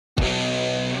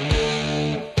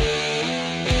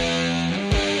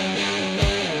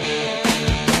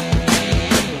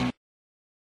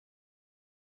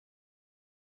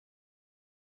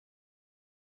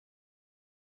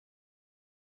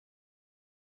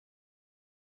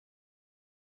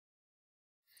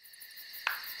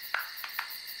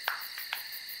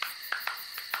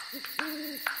Lollipop,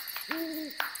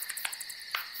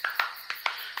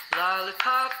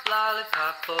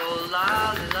 lollipop, oh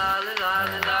lolly, lolly,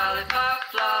 lolly, lollipop,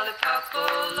 lollipop,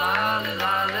 oh lolly,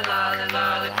 lolly, lolly,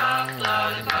 lollipop,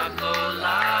 lollipop, oh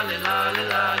lolly, lolly,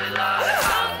 lolly,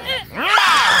 lollipop.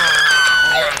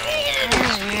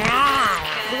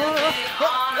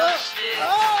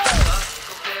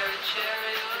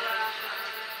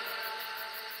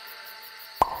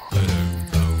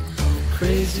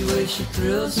 Crazy way she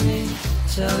thrills me,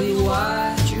 tell you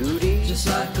why, Judy, just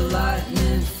like a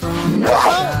lightning from the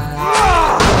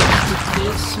sky. She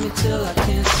kiss me till I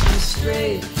can't see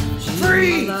straight.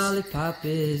 Freeze! My lollipop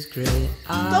is great.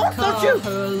 I call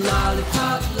her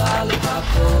lollipop, lollipop,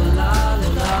 oh lolly,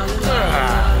 lolly,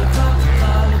 lollipop,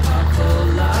 lollipop,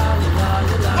 oh lolly,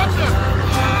 lolly, lolly,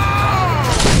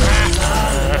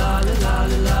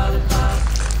 lollipop,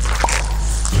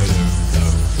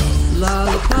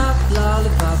 lollipop,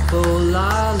 lollipop, oh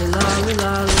lolly, lolly, lolly,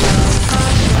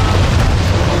 lollipop,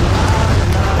 oh lolly,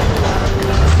 lolly,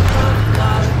 lolly,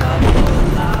 lollipop, oh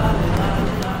lolly, lolly,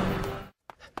 lolly,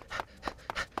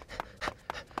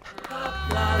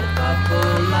 lollipop,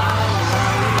 oh lolly,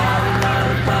 lolly, lolly,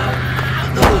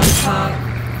 lollipop, lollipop.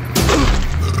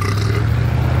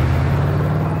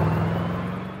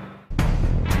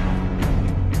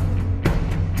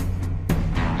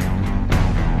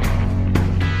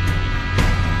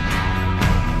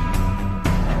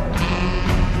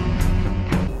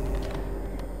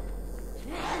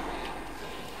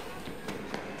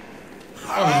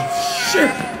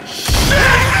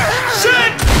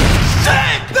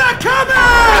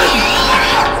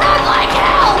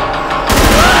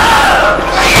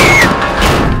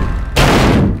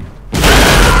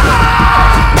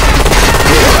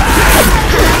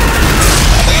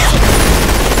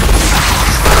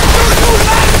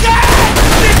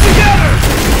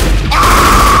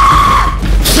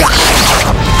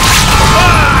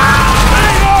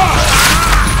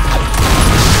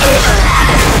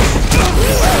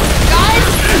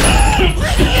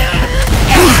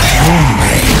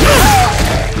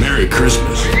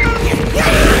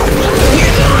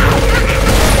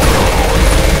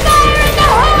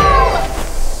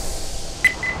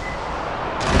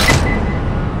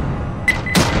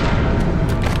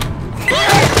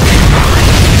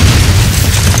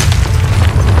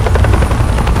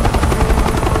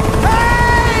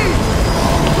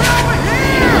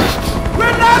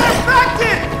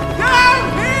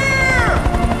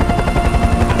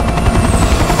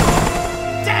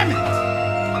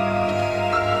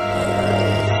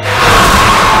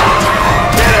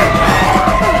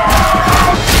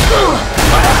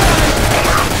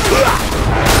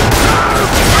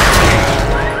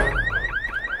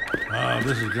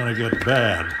 This is gonna get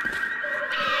bad.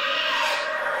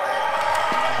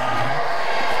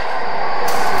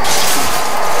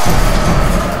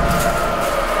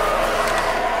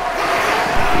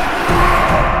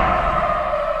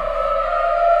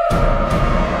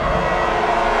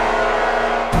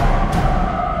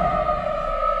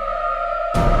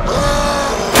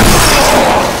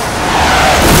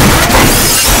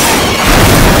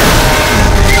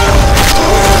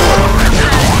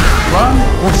 Run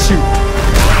or shoot?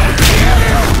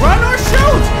 Run or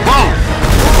shoot! Whoa!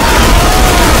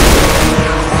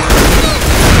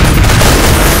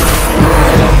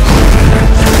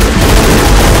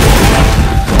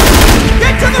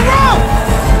 Get to the rope!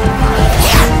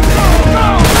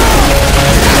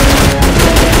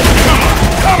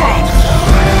 Come on!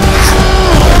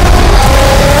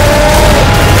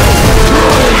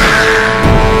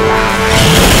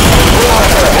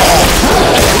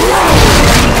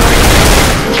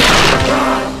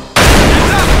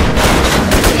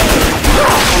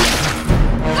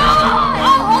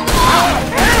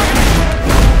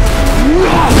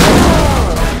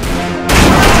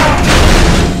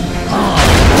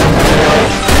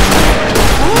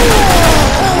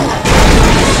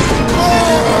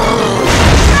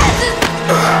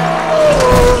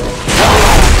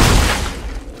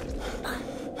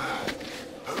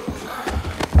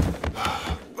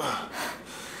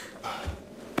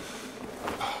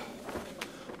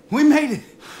 We made it!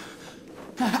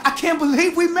 I can't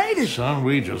believe we made it! Son,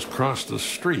 we just crossed the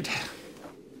street.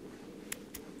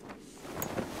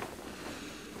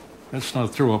 Let's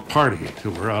not throw a party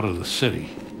till we're out of the city.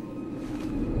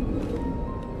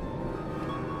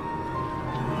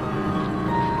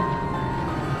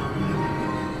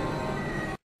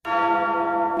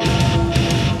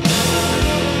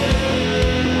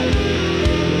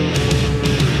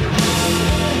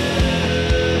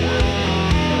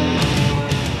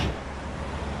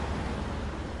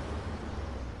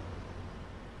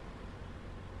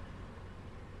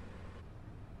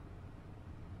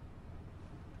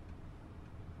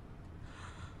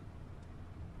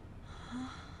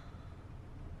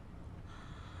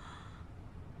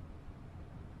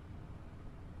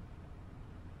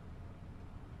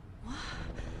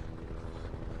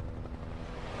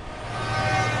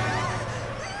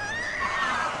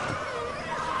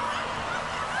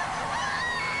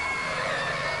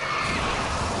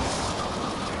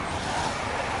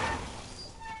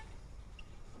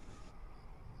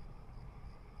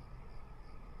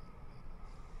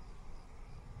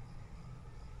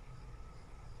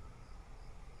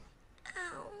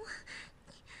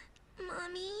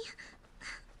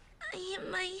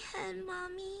 my head,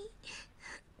 Mommy.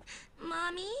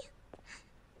 Mommy?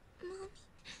 Mommy?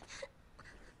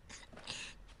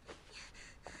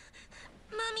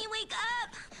 Mommy, wake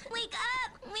up! Wake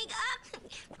up! Wake up!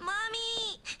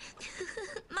 Mommy!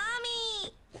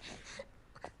 Mommy!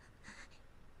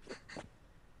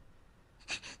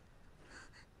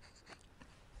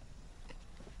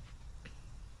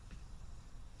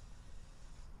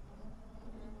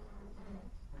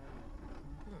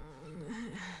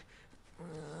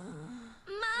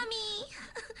 Mommy!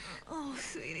 Oh,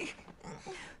 sweetie.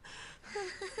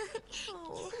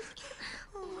 Oh,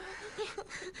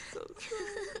 so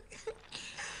sorry.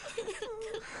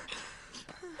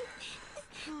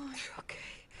 Oh, you're okay.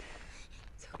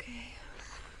 It's okay.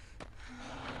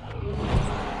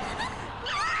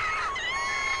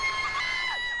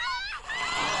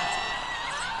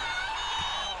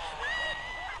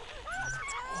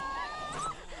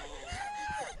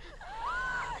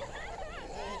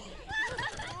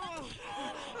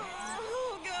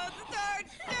 Oh, God, the dark.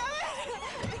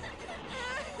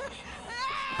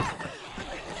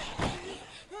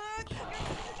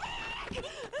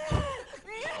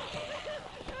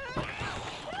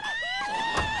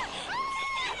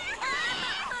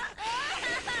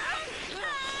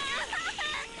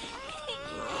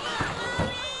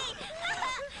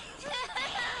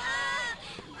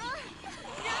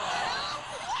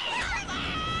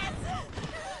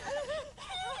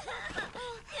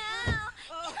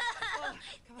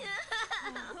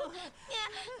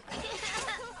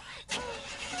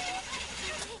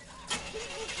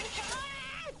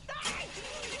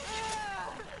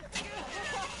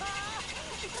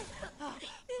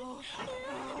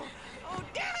 Damn it! Oh,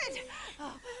 damn it!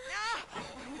 Oh,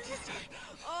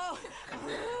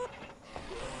 oh.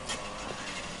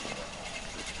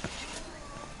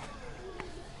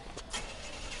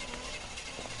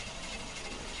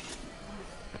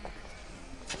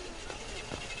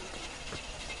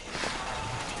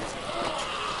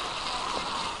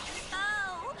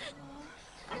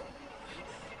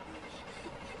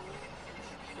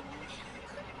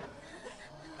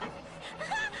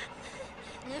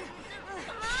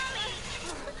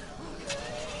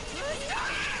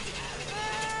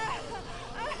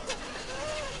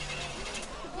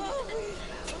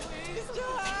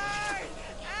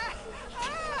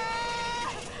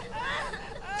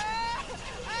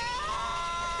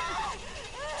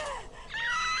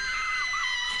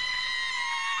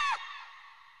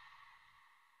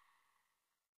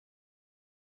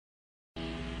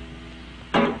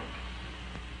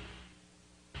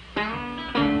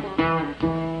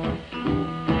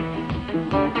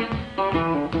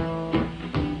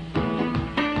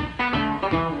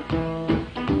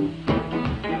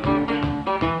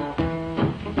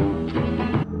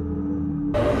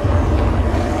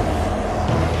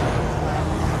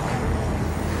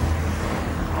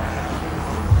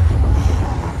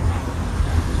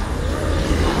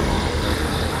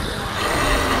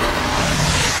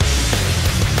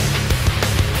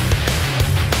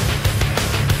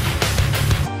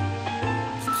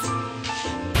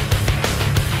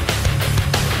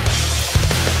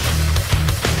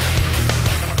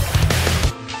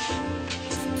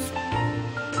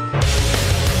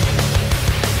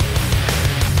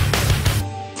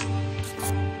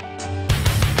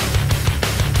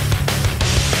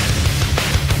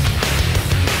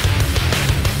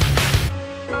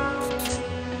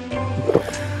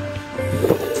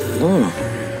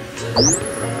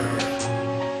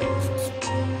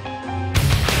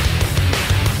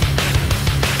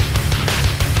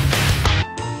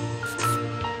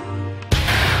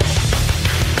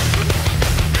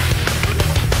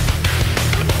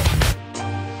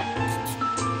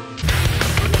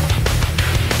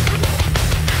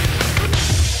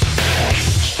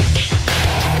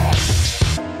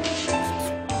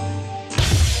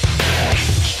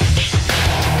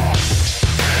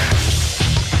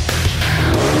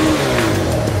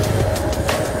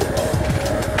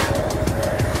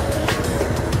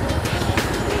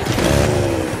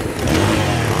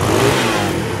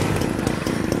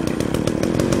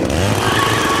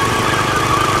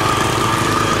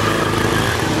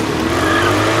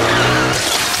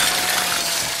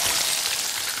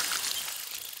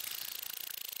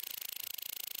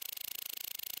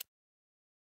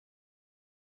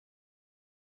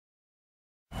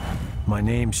 My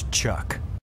name's Chuck.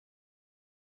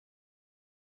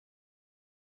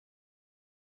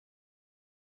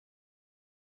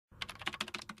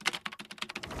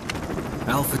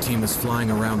 Alpha Team is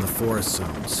flying around the forest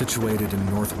zone, situated in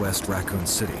northwest Raccoon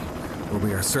City, where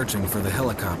we are searching for the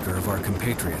helicopter of our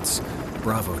compatriots,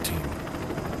 Bravo Team.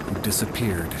 who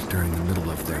disappeared during the middle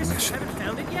of their mission. Haven't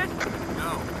found it yet?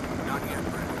 No, not yet,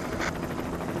 Brett.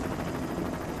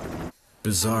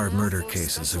 Bizarre murder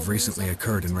cases have recently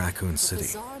occurred in Raccoon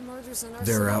City.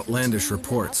 There are outlandish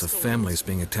reports of families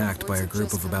being attacked by a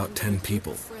group of about 10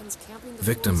 people.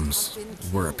 Victims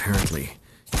were apparently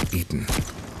eaten.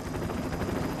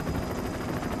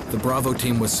 The Bravo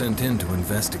team was sent in to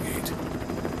investigate,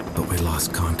 but we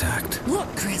lost contact. Look,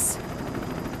 Chris!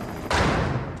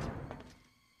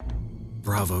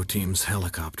 Bravo team's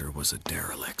helicopter was a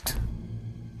derelict.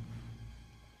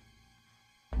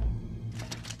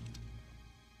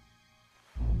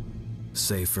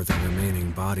 Save for the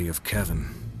remaining body of Kevin.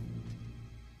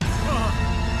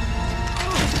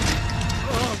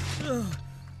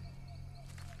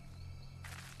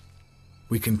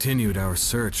 We continued our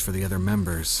search for the other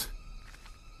members,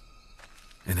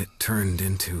 and it turned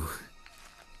into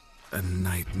a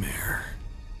nightmare.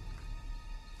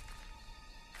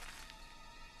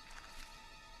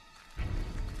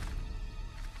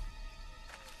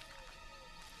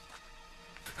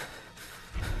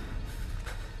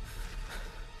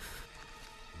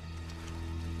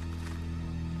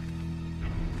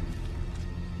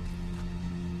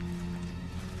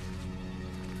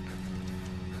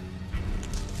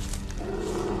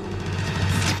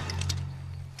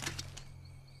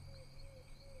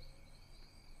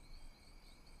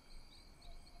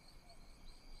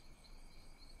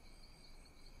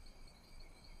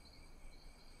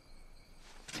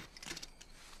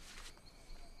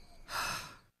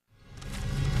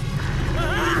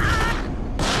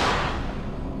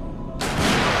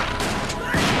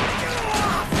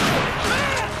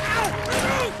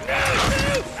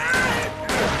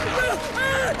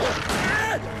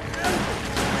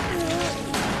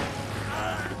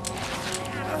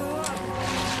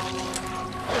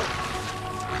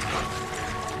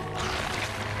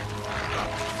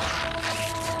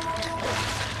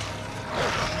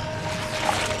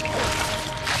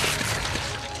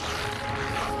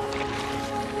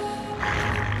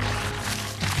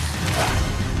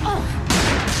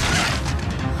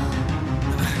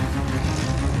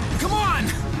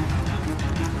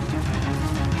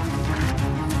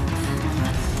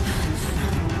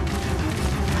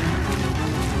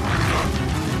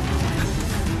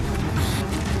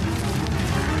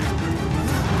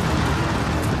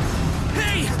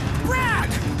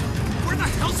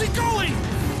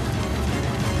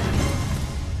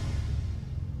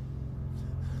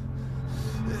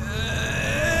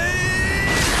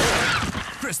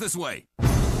 This way.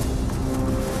 Damn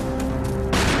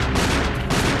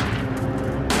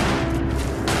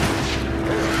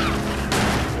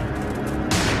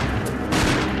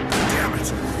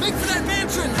it! Make for that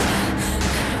mansion!